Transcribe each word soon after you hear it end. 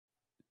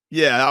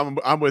Yeah,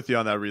 I'm with you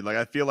on that, Reed. Like,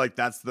 I feel like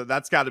that's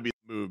got to be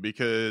the move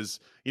because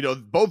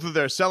both of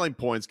their selling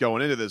points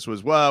going into this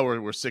was, well,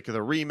 we're sick of the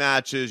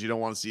rematches. You don't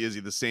want to see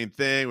Izzy the same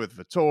thing with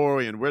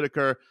Vettori and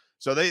Whitaker.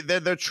 So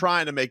they're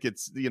trying to make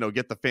it,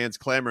 get the fans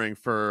clamoring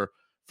for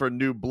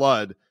new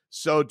blood.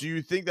 So do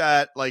you think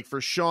that, like, for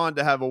Sean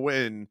to have a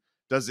win,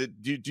 do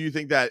you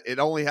think that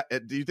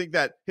do you think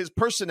that his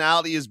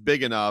personality is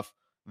big enough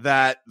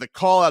that the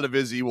call out of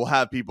Izzy will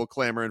have people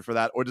clamoring for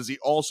that, or does he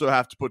also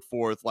have to put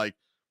forth like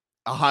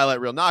a highlight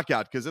reel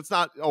knockout? Because it's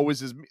not always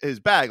his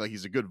bag. Like,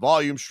 he's a good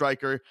volume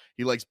striker.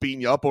 He likes beating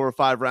you up over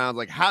 5 rounds.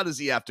 Like, how does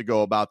he have to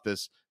go about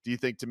this, do you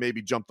think, to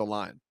maybe jump the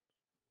line?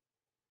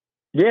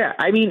 Yeah,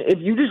 I mean, if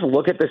you just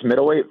look at this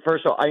middleweight,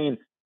 first of all, I mean,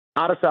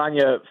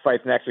 Adesanya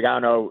fights next week. I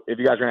don't know if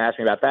you guys are going to ask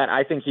me about that.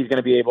 I think he's going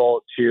to be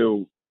able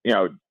to,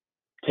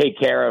 take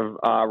care of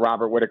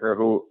Robert Whitaker,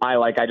 who I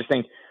like. I just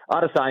think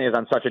Adesanya is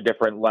on such a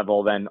different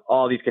level than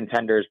all these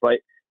contenders. But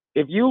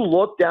if you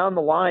look down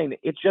the line,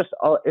 it's just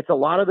it's a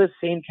lot of the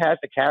same cast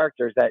of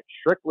characters that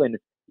Strickland,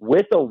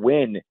 with a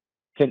win,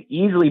 can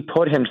easily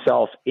put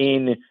himself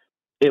in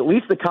at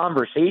least the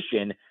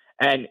conversation.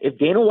 And if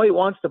Dana White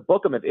wants to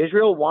book him, if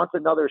Israel wants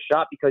another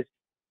shot, because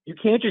you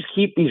can't just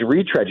keep these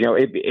retreads,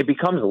 it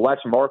becomes less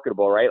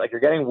marketable, right? Like, you're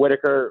getting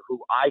Whitaker,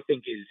 who I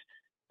think is,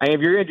 I mean,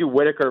 if you're going to do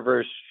Whitaker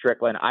versus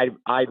Strickland,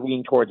 I'd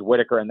lean towards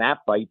Whitaker in that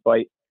fight.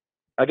 But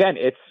again,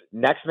 it's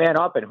next man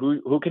up, and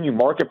who can you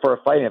market for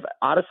a fight? And if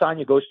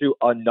Adesanya goes through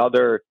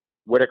another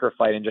Whitaker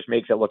fight and just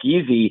makes it look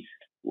easy,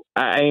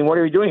 I mean, what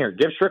are we doing here?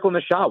 Give Strickland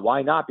a shot.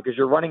 Why not? Because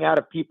you're running out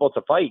of people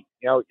to fight.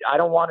 I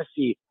don't want to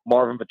see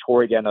Marvin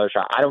Vettori get another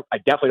shot. I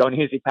definitely don't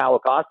need to see Paulo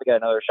Costa get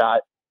another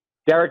shot.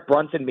 Derek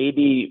Brunson may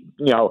be,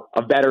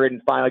 a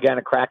veteran finally getting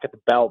a crack at the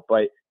belt,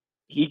 but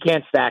he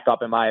can't stack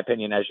up, in my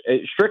opinion. As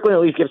Strickland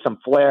at least gives some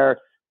flair.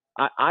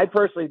 I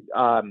personally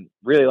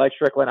really like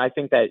Strickland. I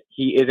think that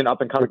he is an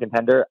up-and-coming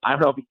contender. I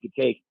don't know if he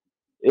could take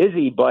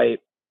Izzy, but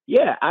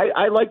yeah,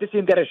 I'd like to see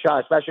him get a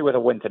shot, especially with a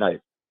win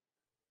tonight.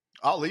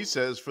 Ali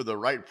says for the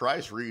right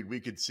price, Reed, we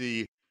could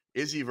see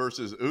Izzy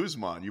versus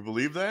Usman. You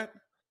believe that?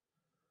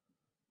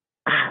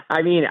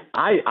 I mean,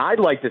 I'd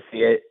like to see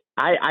it.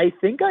 I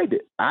think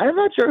I'm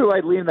not sure who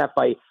I'd lean in that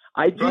fight.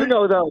 I do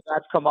know, though,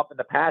 that's come up in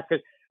the past,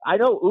 because I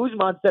know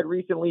Usman said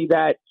recently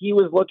that he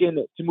was looking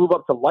to move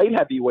up to light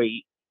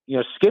heavyweight,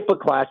 skip a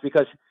class,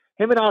 because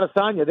him and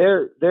Adesanya,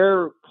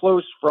 they're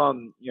close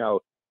from,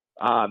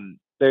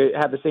 they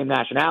have the same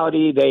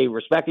nationality. They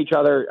respect each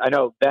other. I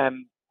know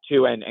them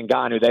too, and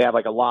Ngannou, they have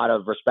like a lot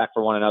of respect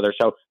for one another.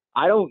 So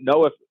I don't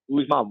know if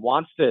Usman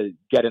wants to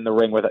get in the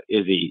ring with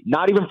Izzy,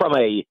 not even from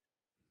a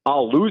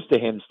I'll lose to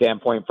him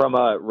standpoint, from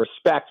a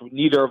respect.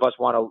 Neither of us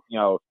want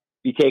to,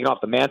 be taken off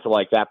the mantle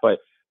like that. But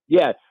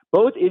yeah,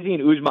 both Izzy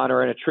and Usman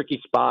are in a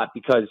tricky spot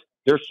because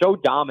they're so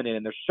dominant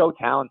and they're so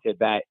talented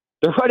that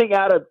they're running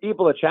out of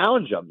people to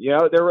challenge them.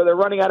 They're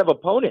running out of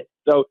opponents.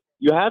 So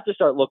you have to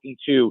start looking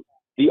to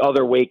the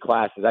other weight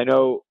classes. I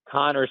know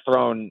Connor's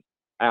thrown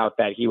out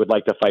that he would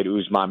like to fight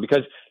Usman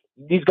because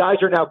these guys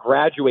are now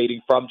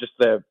graduating from just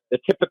the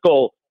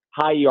typical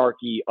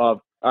hierarchy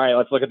of, all right,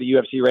 let's look at the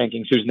UFC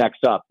rankings. Who's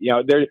next up?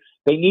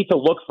 They need to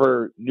look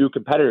for new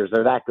competitors.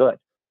 They're that good.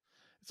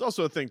 It's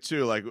also a thing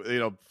too, like,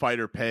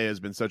 fighter pay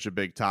has been such a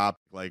big topic,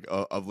 like,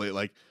 of late.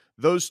 Like,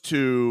 those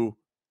two,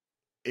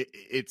 I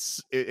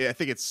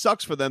think it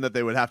sucks for them that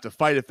they would have to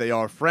fight if they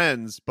are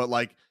friends, but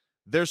like,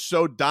 they're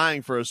so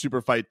dying for a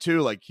super fight too.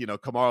 Like,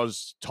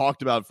 Kamaru's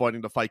talked about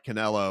fighting to fight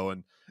Canelo,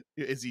 and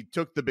as he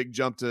took the big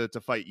jump to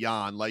fight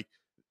Jan. Like,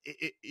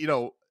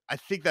 I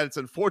think that it's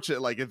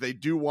unfortunate. Like, if they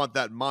do want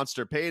that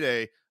monster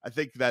payday, I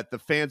think that the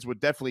fans would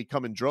definitely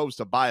come in droves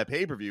to buy a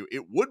pay-per-view.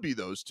 It would be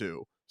those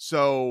two.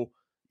 So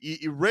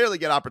you rarely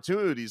get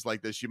opportunities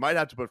like this. You might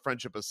have to put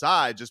friendship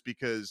aside just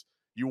because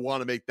you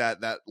want to make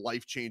that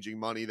life-changing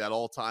money, that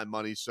all-time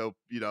money. So,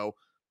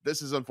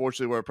 this is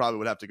unfortunately where it probably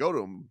would have to go to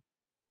him.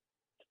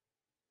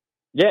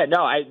 Yeah,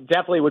 no, I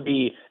definitely would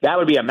be. That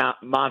would be a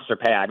monster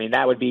pay. I mean,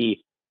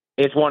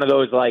 it's one of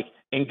those like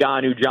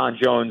Ngannou, John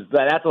Jones.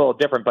 That's a little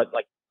different, but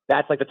like,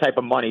 that's like the type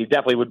of money.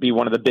 Definitely would be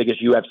one of the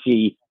biggest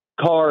UFC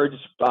cards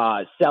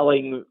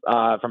selling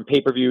from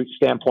pay-per-view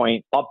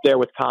standpoint, up there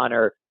with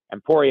Conor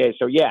and Poirier.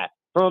 So yeah,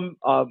 from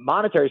a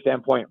monetary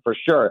standpoint, for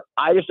sure.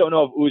 I just don't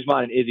know if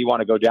Usman and Izzy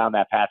want to go down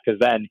that path, because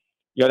then,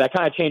 that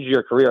kind of changes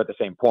your career at the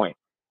same point.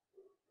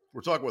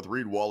 We're talking with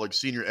Reed Wallach,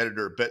 senior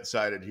editor at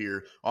BetSided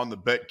here on the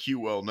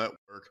BetQL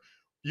network.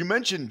 You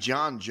mentioned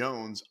John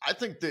Jones. I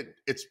think that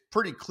it's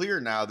pretty clear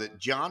now that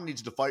John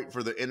needs to fight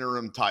for the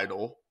interim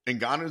title.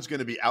 Ngannou's going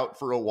to be out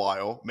for a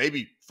while,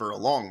 maybe for a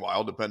long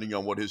while, depending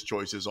on what his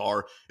choices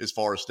are as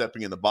far as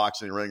stepping in the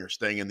boxing ring or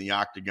staying in the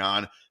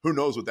octagon. Who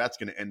knows what that's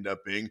going to end up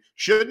being?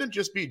 Shouldn't it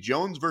just be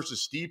Jones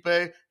versus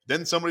Stipe?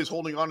 Then somebody's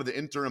holding on to the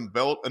interim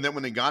belt, and then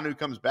when Ngannou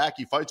comes back,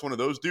 he fights one of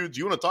those dudes.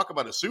 You want to talk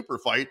about a super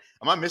fight?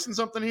 Am I missing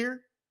something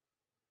here?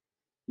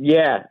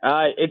 Yeah,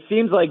 it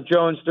seems like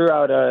Jones threw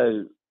out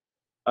a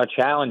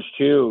challenge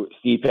to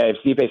Stipe. If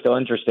Stipe's still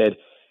interested,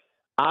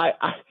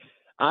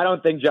 I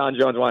don't think John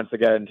Jones wants to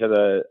get into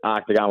the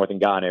octagon with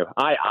Ngannou.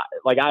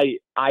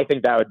 I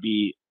think that would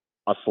be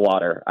a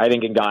slaughter. I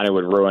think Ngannou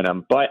would ruin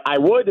him. But I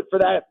would, for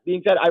that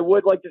being said, I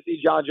would like to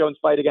see John Jones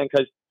fight again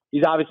because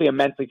he's obviously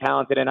immensely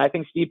talented, and I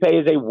think Stipe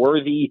is a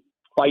worthy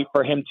fight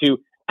for him to,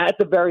 at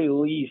the very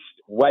least,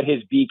 wet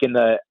his beak in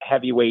the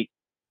heavyweight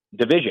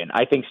division.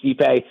 I think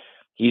Stipe,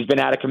 he's been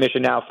out of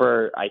commission now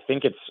for, I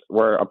think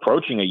we're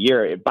approaching a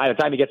year. By the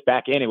time he gets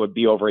back in, it would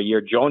be over a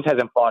year. Jones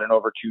hasn't fought in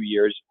over 2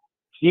 years.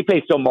 Stipe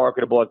is still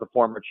marketable as the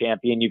former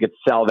champion. You could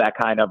sell that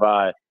kind of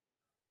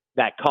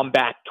that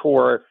comeback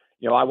tour.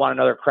 I want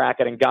another crack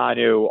at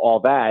Ngannou,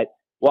 all that.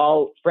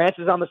 While France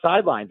is on the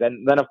sidelines.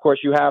 And then, of course,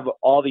 you have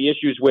all the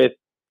issues with,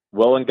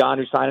 will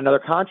Ngannou sign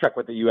another contract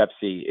with the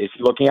UFC? Is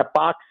he looking at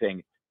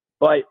boxing?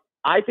 But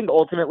I think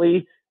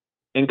ultimately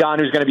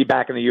Ngannou is going to be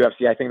back in the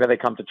UFC. I think that they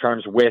come to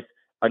terms with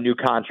a new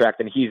contract,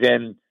 and he's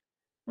in.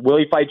 Will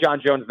he fight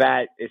John Jones?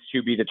 That is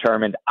to be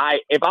determined.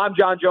 If I'm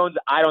John Jones,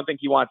 I don't think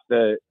he wants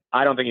to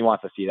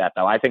see that,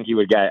 though. I think he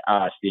would get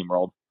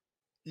steamrolled.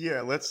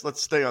 Yeah, let's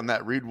stay on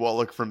that. Reed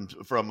Wallach from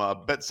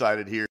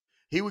Bet-Sided here.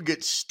 He would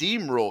get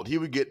steamrolled. He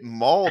would get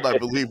mauled, I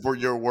believe were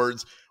your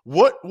words.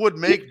 What would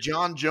make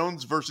John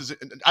Jones versus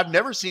 – I've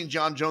never seen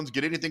John Jones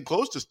get anything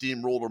close to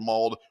steamrolled or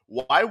mauled.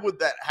 Why would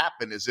that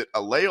happen? Is it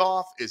a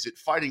layoff? Is it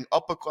fighting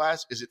up a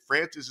class? Is it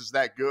Francis is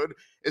that good?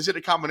 Is it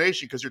a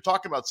combination? Because you're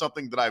talking about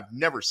something that I've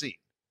never seen.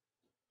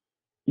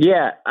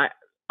 Yeah,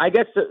 I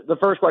guess the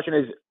first question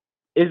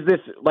is this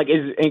 – like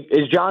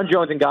is John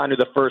Jones and Ngannou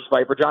the first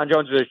fight for John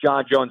Jones, or does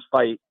John Jones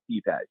fight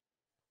Stipe?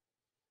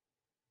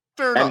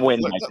 Fair and enough. win.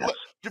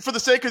 For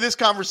the sake of this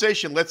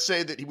conversation, let's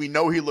say that we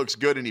know he looks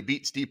good and he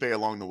beat Stipe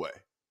along the way.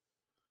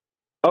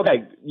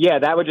 Okay, yeah,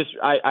 that would just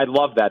I'd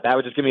love that. That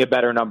would just give me a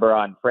better number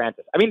on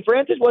Francis. I mean,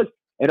 Francis was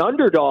an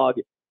underdog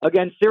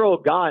against Cyril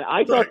Gane.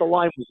 I thought the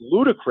line was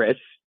ludicrous,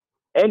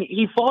 and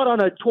he fought on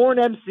a torn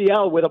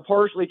MCL with a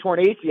partially torn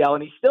ACL,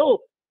 and he still,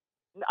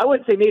 I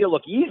wouldn't say made it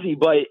look easy,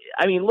 but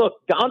I mean, look,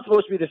 Gane's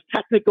supposed to be this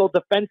technical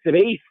defensive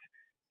ace.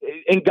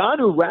 And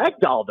Ngannou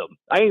ragdolled him.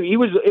 I mean,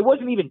 it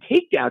wasn't even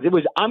takedowns. It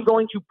was, I'm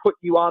going to put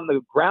you on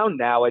the ground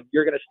now, and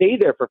you're going to stay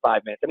there for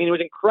 5 minutes. I mean, it was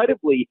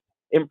incredibly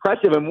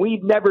impressive, and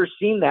we've never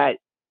seen that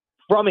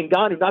from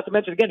Ngannou, not to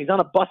mention, again, he's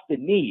on a busted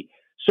knee.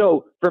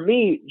 So, for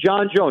me,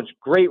 John Jones,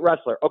 great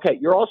wrestler. Okay,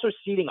 you're also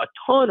ceding a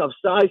ton of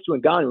size to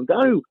Ngannou.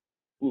 Ngannou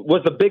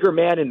was the bigger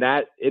man in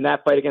that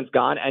fight against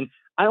Gane, and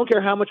I don't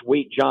care how much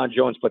weight John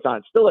Jones puts on.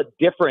 It's still a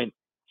different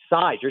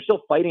size. You're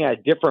still fighting at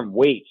a different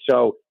weight.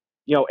 So,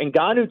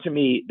 Ngannou, to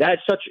me,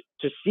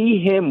 to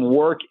see him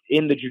work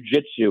in the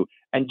jiu-jitsu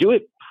and do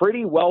it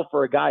pretty well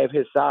for a guy of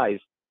his size,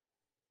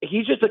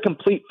 he's just a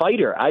complete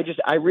fighter.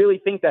 I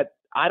really think that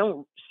I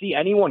don't see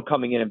anyone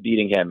coming in and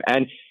beating him.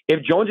 And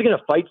if Jones is going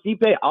to fight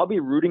Stipe, I'll be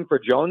rooting for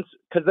Jones,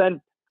 because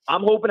then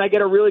I'm hoping I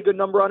get a really good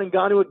number on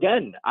Ngannou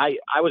again. I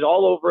was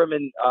all over him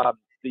in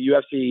the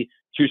UFC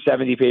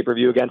 270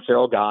 pay-per-view against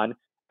Cyril Gane,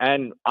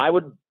 and I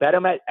would bet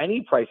him at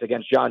any price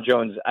against John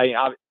Jones.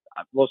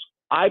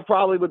 I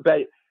probably would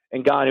bet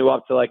Ngannou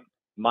up to like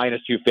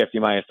minus 250,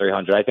 minus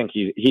 300. I think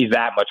he's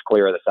that much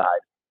clearer the side.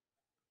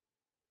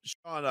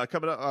 Sean,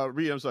 coming up,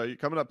 Reed, I'm sorry,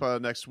 coming up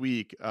next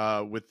week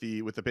with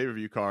the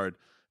pay-per-view card,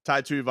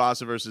 Tai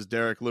Tuivasa versus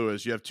Derek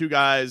Lewis. You have two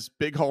guys,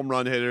 big home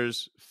run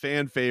hitters,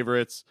 fan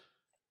favorites.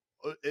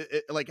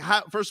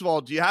 First of all,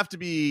 do you have to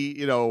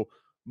be,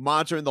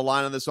 monitoring the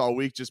line on this all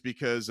week just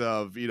because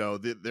of,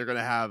 they're going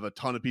to have a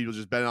ton of people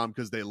just betting on them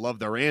because they love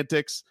their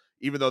antics,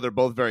 even though they're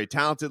both very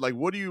talented? Like,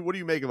 what do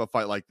you make of a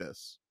fight like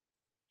this?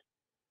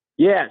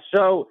 Yeah,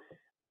 so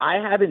I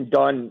haven't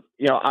done,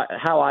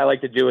 how I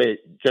like to do it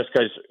just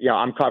because,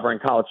 I'm covering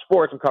college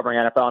sports, I'm covering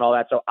NFL and all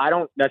that. So I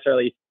don't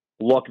necessarily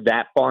look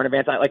that far in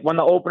advance. Like when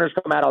the openers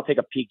come out, I'll take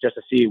a peek just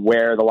to see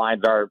where the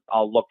lines are.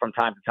 I'll look from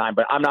time to time,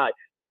 but I'm not,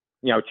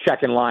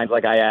 checking lines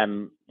like I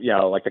am,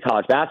 like the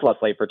college basketball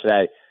slate for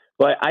today.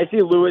 But I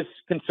see Lewis,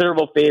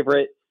 considerable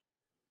favorite.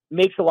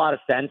 Makes a lot of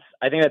sense.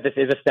 I think that this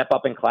is a step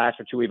up in class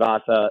for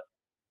Tuivasa.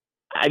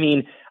 I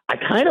mean, I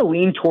kind of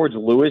lean towards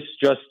Lewis,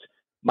 just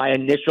my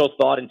initial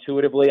thought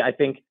intuitively. I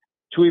think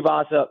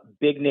Tuivasa,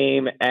 big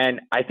name,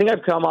 and I think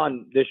I've come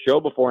on this show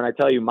before, and I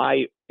tell you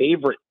my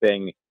favorite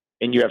thing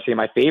in UFC,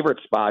 my favorite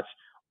spots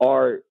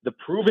are the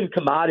proven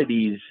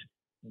commodities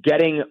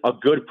getting a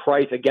good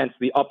price against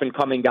the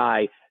up-and-coming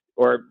guy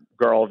or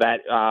girl that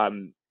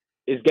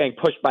is getting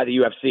pushed by the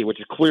UFC, which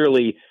is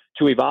clearly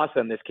Tuivasa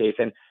in this case.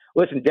 And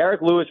listen,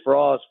 Derek Lewis, for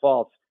all his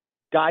faults,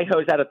 guy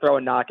knows how to throw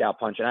a knockout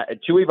punch. And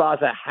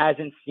Tuivasa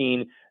hasn't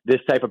seen this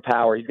type of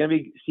power. He's going to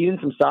be seeing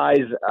some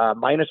size,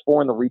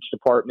 -4 in the reach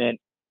department.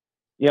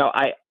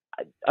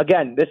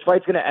 Again, this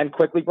fight's going to end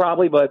quickly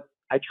probably, but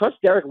I trust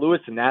Derek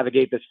Lewis to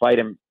navigate this fight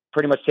and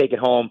pretty much take it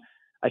home.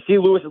 I see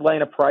Lewis is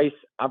laying a price.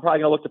 I'm probably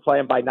going to look to play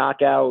him by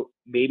knockout,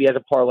 maybe as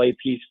a parlay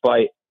piece.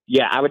 But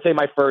yeah, I would say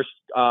my first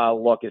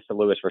look is to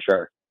Lewis for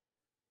sure.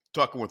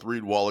 Talking with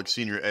Reed Wallach,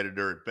 senior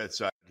editor at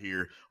Bet-Sided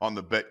here on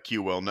the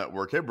BetQL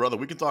network. Hey, brother,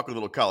 we can talk a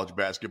little college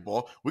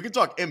basketball. We can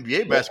talk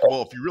NBA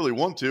basketball if you really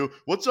want to.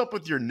 What's up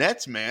with your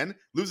Nets, man?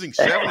 Losing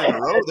 7 in a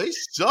row? They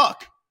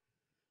suck.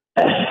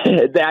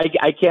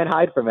 I can't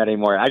hide from it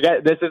anymore.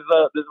 This is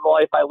the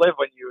life I live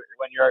when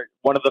you're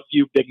one of the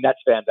few big Nets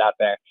fans out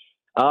there.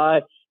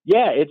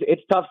 Yeah,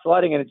 it's tough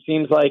sledding, and it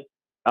seems like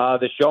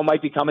the show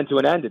might be coming to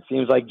an end. It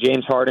seems like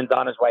James Harden's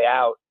on his way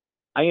out.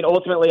 I mean,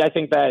 ultimately, I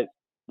think that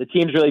the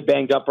team's really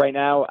banged up right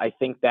now. I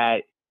think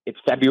that it's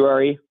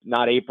February,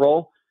 not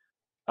April.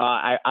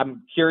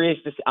 I'm curious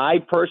to see. I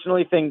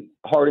personally think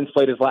Harden's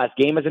played his last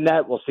game as a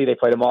Net. We'll see. They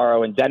play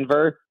tomorrow in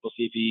Denver. We'll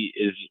see if he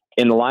is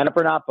in the lineup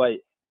or not. But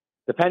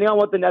depending on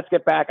what the Nets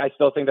get back, I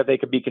still think that they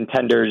could be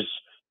contenders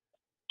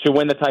to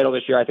win the title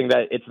this year. I think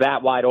that it's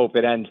that wide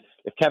open. And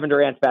if Kevin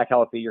Durant's back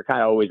healthy, you're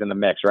kind of always in the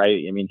mix,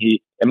 right? I mean,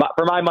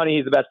 for my money,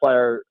 he's the best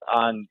player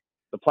on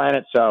the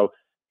planet. So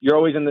you're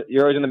always in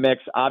the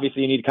mix.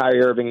 Obviously, you need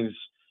Kyrie Irving's.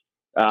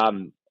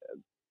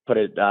 Put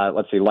it,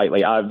 let's see,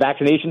 lightly,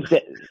 vaccination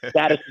status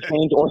to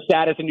change, or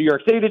status in New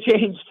York City to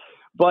change.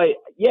 But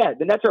yeah,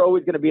 the Nets are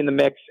always going to be in the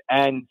mix,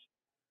 and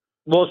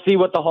we'll see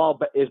what the haul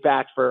is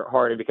back for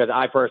Harden, because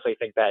I personally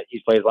think that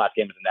he's played his last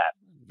game as a Net.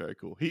 Very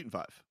cool. Heat and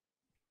 5.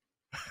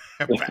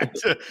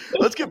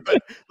 Let's get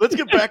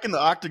back in the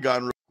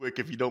octagon real quick,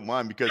 if you don't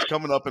mind, because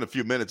coming up in a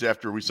few minutes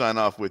after we sign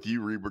off with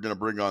you, Reed, we're going to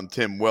bring on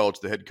Tim Welch,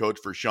 the head coach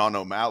for Sean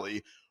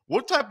O'Malley.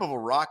 What type of a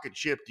rocket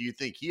ship do you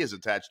think he is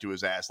attached to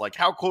his ass? Like,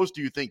 how close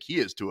do you think he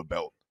is to a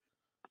belt?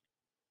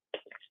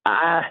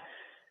 I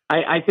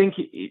think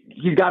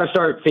he's got to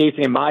start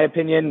facing, in my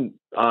opinion,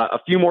 a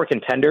few more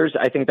contenders.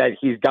 I think that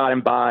he's got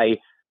him by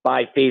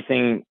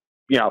facing,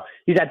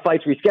 he's had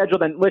fights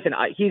rescheduled. And listen,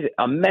 he's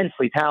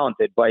immensely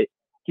talented, but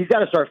he's got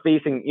to start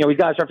facing,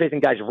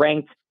 guys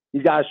ranked.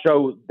 He's got to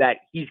show that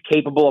he's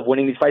capable of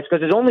winning these fights,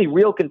 because his only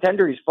real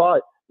contender he's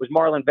fought was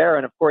Marlon Vera.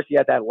 And of course, he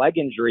had that leg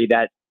injury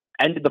that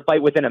ended the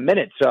fight within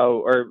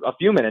or a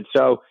few minutes.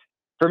 So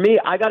for me,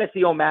 I got to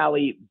see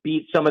O'Malley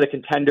beat some of the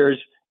contenders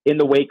in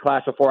the weight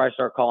class before I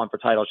start calling for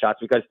title shots,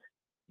 because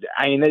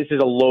I mean, this is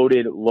a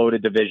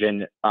loaded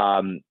division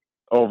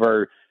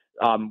over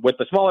with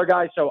the smaller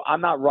guys. So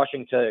I'm not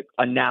rushing to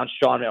announce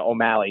Sean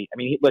O'Malley. I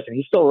mean, listen,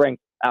 he's still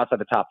ranked outside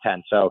the top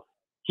 10. So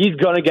he's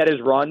going to get his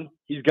run.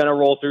 He's going to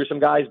roll through some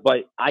guys,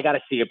 but I got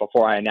to see it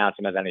before I announce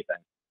him as anything.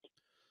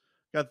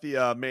 Got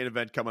the main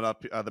event coming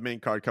up, the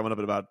main card coming up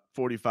in about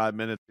 45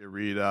 minutes here,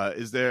 Reed.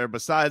 Is there,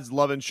 besides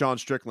loving Sean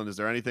Strickland, is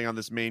there anything on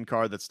this main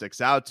card that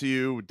sticks out to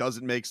you?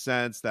 Doesn't make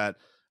sense that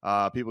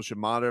people should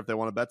monitor if they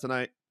want to bet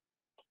tonight?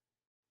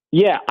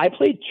 Yeah, I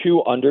played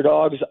 2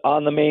 underdogs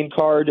on the main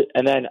card,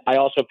 and then I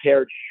also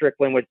paired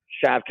Strickland with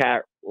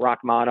Shavkat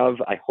Rakhmonov.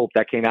 I hope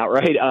that came out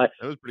right. That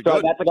was pretty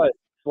good. That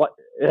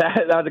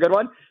was a good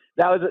one.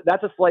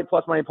 That's a slight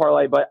plus money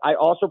parlay, but I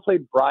also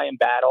played Brian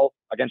Battle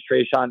against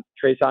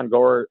Tresean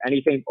Gore.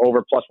 Anything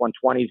over plus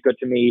 120 is good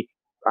to me.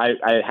 I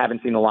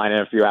haven't seen the line in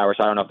a few hours,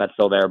 so I don't know if that's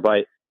still there,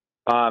 but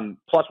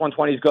plus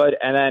 120 is good.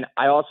 And then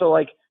I also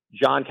like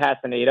John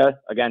Castaneda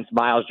against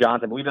Miles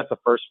Johnson. I believe that's the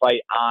first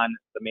fight on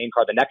the main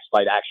card, the next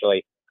fight,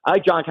 actually. I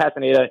like John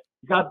Castaneda.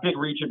 He's got big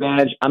reach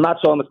advantage. I'm not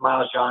sold on this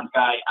Miles Johnson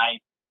guy.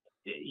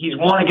 He's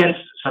won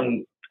against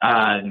some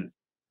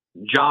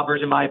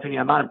jobbers, in my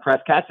opinion. I'm not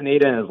impressed.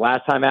 Castaneda, in his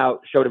last time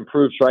out, showed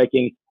improved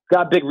striking.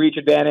 Got big reach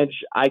advantage.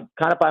 I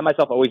kind of find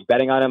myself always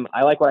betting on him.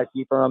 I like what I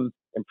see from him.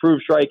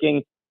 Improved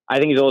striking. I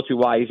think he's a little too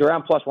wide. He's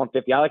around plus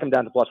 150. I like him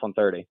down to plus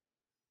 130.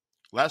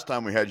 Last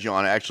time we had you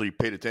on, I actually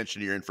paid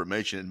attention to your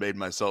information and made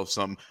myself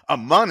some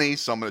money,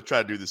 so I'm going to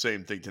try to do the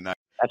same thing tonight.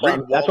 That's what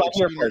I'm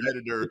here for.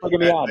 Editor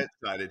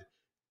at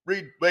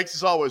Reed, thanks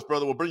as always,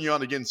 brother. We'll bring you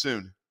on again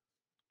soon.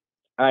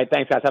 All right,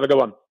 thanks, guys. Have a good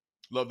one.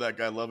 Love that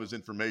guy. Love his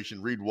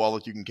information. Reed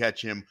Wallach. You can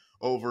catch him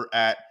over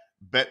at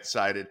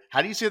BetSided.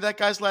 How do you say that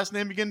guy's last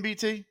name again,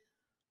 BT?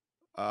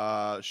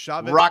 Rakhmonov.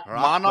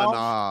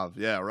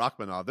 Yeah,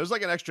 Rakhmonov. There's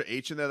like an extra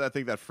H in there that I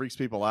think that freaks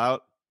people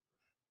out.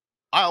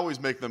 I always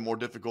make them more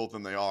difficult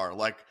than they are.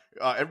 Like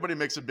everybody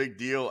makes a big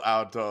deal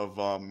out of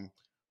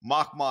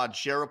Makhmud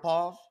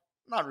Sharapov.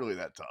 Not really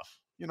that tough,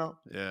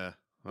 Yeah.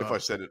 If I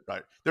said it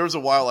right. There was a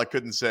while I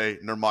couldn't say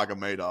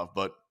Nurmagomedov,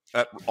 but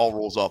that all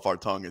rolls off our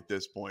tongue at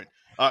this point.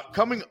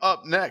 Coming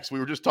up next, we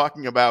were just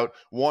talking about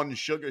one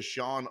Sugar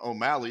Sean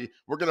O'Malley.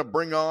 We're going to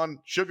bring on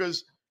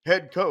Sugar's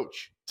head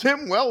coach.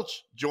 Tim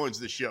Welch joins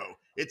the show.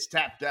 It's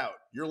Tapped Out.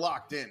 You're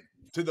locked in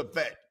to the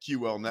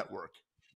BetQL Network.